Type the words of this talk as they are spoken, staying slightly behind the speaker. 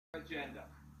agenda.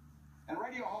 And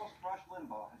radio host Rush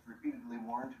Limbaugh has repeatedly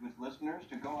warned to his listeners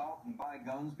to go out and buy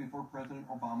guns before President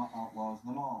Obama outlaws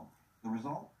them all. The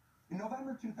result? In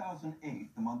November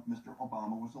 2008, the month Mr.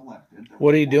 Obama was elected,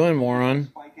 what are you doing, moron?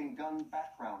 Spike in gun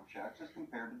background checks as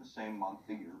compared to the same month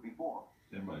the year before.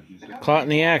 Caught in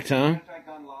the act, huh? The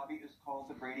anti-gun lobby is called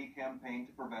the Brady Campaign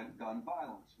to Prevent Gun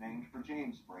Violence, named for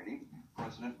James Brady,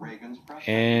 President Reagan's press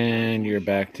And you're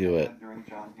back to it. During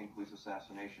John Hinckley's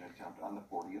assassination attempt on the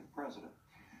 40th president.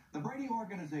 The Brady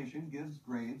organization gives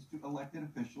grades to elected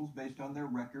officials based on their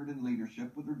record and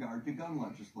leadership with regard to gun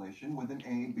legislation, with an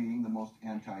A being the most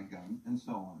anti-gun, and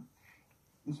so on.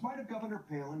 In spite of Governor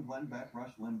Palin, Glenn Beck,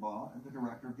 Rush Limbaugh, and the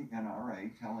director of the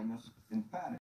NRA telling us emphatically